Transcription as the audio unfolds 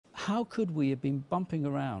how could we have been bumping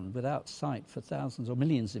around without sight for thousands or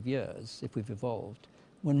millions of years, if we've evolved,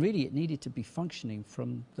 when really it needed to be functioning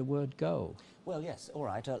from the word go? Well, yes, all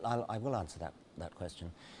right, I will answer that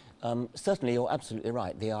question. Certainly, you're absolutely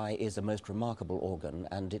right. The eye is a most remarkable organ,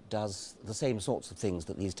 and it does the same sorts of things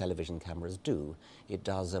that these television cameras do. It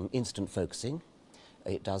does instant focusing.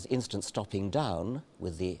 It does instant stopping down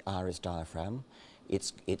with the iris diaphragm.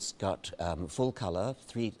 It's got full colour,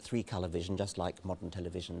 three colour vision, just like modern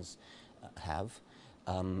televisions have.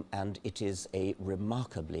 And it is a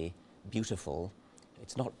remarkably beautiful.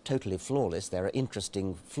 It's not totally flawless. There are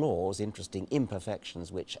interesting flaws, interesting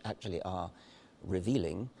imperfections, which actually are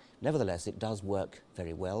revealing. Nevertheless, it does work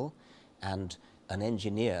very well, and an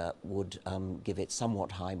engineer would give it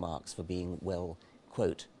somewhat high marks for being well,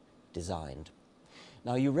 quote, designed.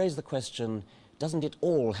 Now, you raise the question, doesn't it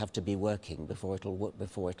all have to be working before it'll work,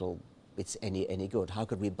 it's any good? How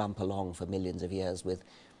could we bump along for millions of years with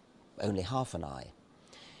only half an eye?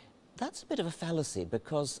 That's a bit of a fallacy,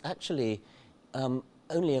 because actually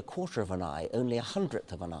only a quarter of an eye, only a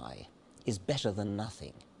hundredth of an eye is better than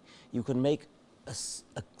nothing. You can make a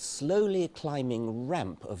slowly climbing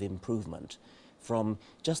ramp of improvement from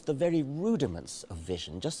just the very rudiments of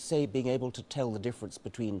vision, just say being able to tell the difference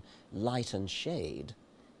between light and shade,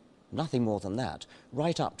 nothing more than that,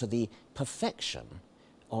 right up to the perfection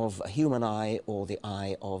of a human eye or the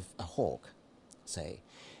eye of a hawk, say.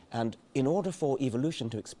 And in order for evolution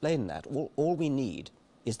to explain that, all we need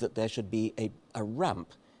is that there should be a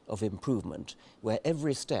ramp of improvement where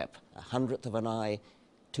every step, a hundredth of an eye,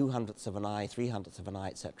 200ths of an eye, 300ths of an eye,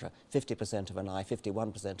 etc., 50% of an eye,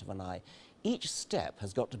 51% of an eye, each step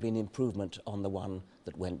has got to be an improvement on the one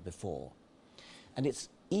that went before. And it's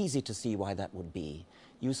easy to see why that would be.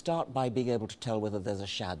 You start by being able to tell whether there's a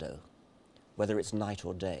shadow, whether it's night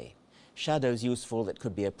or day. Shadow's useful. That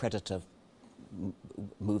could be a predator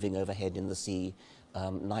moving overhead in the sea.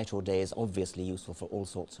 Night or day is obviously useful for all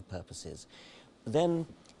sorts of purposes. Then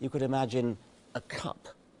you could imagine a cup.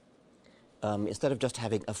 Instead of just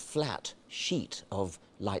having a flat sheet of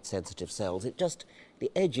light-sensitive cells,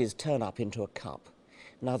 the edges turn up into a cup.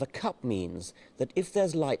 Now, the cup means that if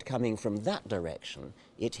there's light coming from that direction,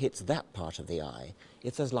 it hits that part of the eye.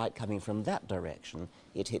 If there's light coming from that direction,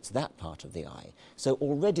 it hits that part of the eye. So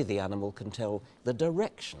already the animal can tell the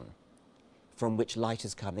direction from which light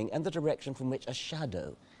is coming and the direction from which a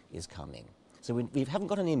shadow is coming. So we haven't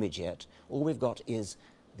got an image yet. All we've got is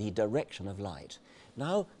the direction of light.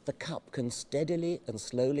 Now the cup can steadily and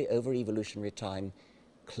slowly over evolutionary time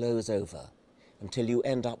close over until you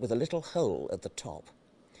end up with a little hole at the top.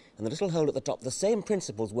 And the little hole at the top, the same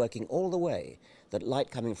principles working all the way, that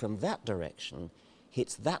light coming from that direction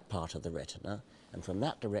hits that part of the retina, and from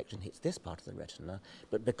that direction hits this part of the retina.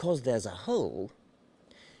 But because there's a hole,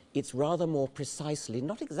 it's rather more precisely,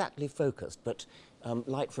 not exactly focused, but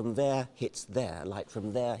light from there hits there, light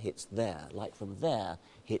from there hits there, light from there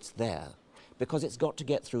hits there, because it's got to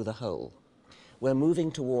get through the hole. We're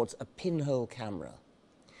moving towards a pinhole camera.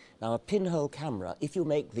 Now, a pinhole camera, if you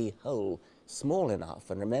make the hole small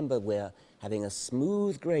enough, and remember we're having a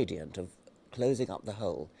smooth gradient of closing up the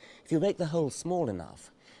hole, if you make the hole small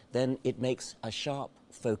enough, then it makes a sharp,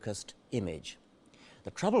 focused image.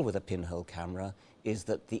 The trouble with a pinhole camera is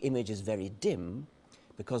that the image is very dim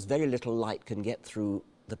because very little light can get through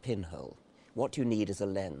the pinhole. What you need is a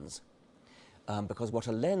lens, because what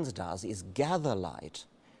a lens does is gather light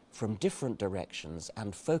from different directions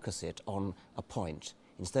and focus it on a point.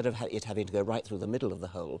 Instead of it having to go right through the middle of the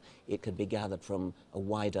hole, it can be gathered from a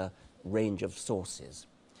wider range of sources.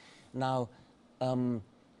 Now,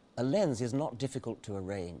 a lens is not difficult to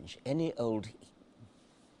arrange. Any old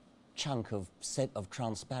chunk of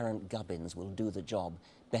transparent gubbins will do the job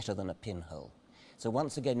better than a pinhole. So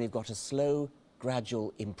once again, we've got a slow,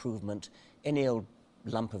 gradual improvement. Any old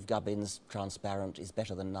lump of gubbins, transparent, is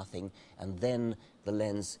better than nothing, and then the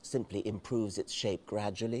lens simply improves its shape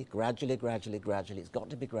gradually, gradually, gradually, gradually. It's got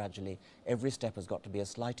to be gradually. Every step has got to be a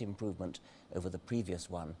slight improvement over the previous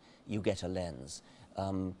one. You get a lens.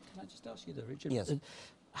 Can I just ask you though, Richard? Yes.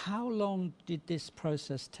 How long did this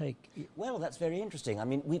process take? Well, that's very interesting. I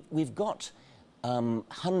mean, we've got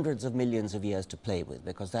hundreds of millions of years to play with,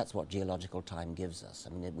 because that's what geological time gives us.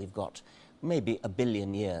 I mean, we've got maybe 1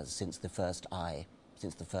 billion years since the first eye,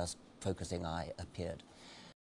 since the first focusing eye appeared.